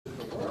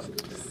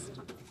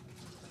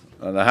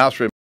The House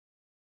remains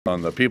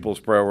on the people's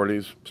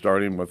priorities,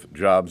 starting with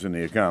jobs and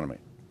the economy.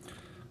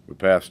 We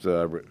passed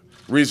a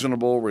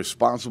reasonable,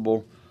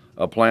 responsible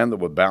plan that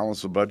would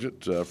balance the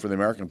budget for the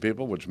American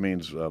people, which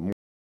means more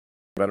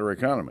better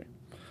economy.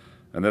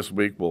 And this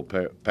week we'll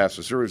pass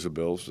a series of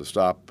bills to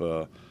stop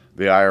the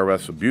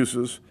IRS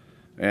abuses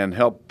and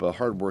help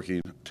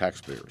hardworking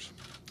taxpayers.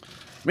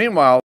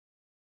 Meanwhile,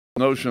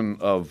 the notion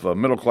of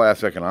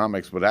middle-class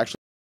economics would actually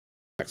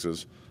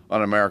taxes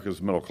on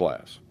America's middle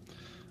class.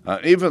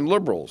 Even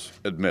liberals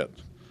admit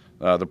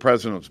the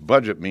president's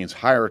budget means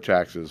higher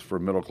taxes for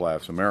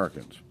middle-class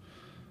Americans.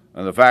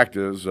 And the fact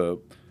is,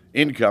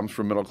 incomes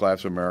for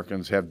middle-class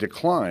Americans have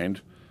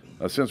declined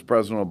since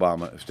President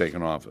Obama has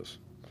taken office.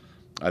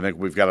 I think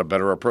we've got a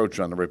better approach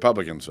on the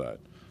Republican side.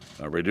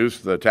 Reduce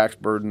the tax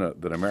burden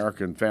that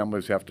American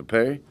families have to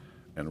pay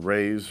and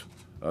raise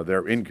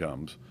their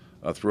incomes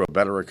through a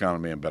better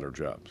economy and better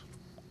jobs.